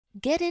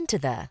Get into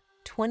the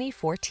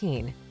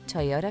 2014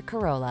 Toyota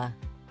Corolla.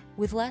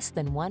 With less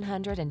than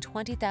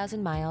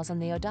 120,000 miles on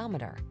the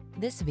odometer,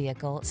 this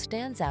vehicle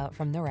stands out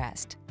from the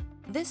rest.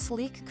 This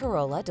sleek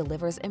Corolla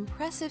delivers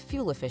impressive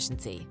fuel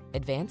efficiency,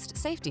 advanced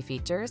safety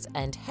features,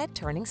 and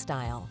head-turning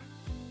style.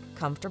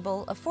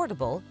 Comfortable,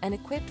 affordable, and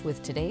equipped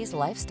with today's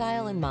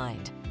lifestyle in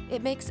mind,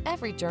 it makes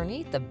every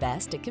journey the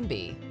best it can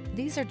be.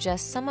 These are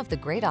just some of the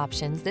great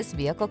options this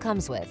vehicle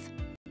comes with: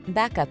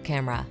 backup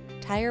camera,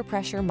 tire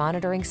pressure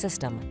monitoring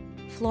system,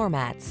 floor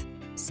mats,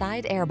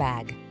 side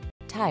airbag,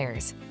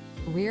 tires,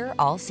 rear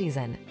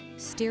all-season,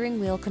 steering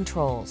wheel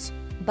controls,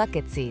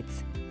 bucket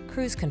seats,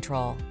 cruise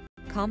control,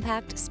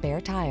 compact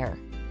spare tire,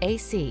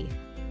 AC.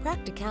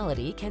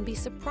 Practicality can be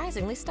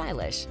surprisingly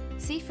stylish.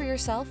 See for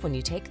yourself when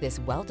you take this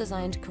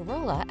well-designed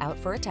Corolla out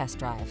for a test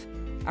drive.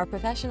 Our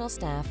professional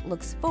staff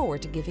looks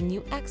forward to giving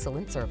you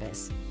excellent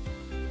service.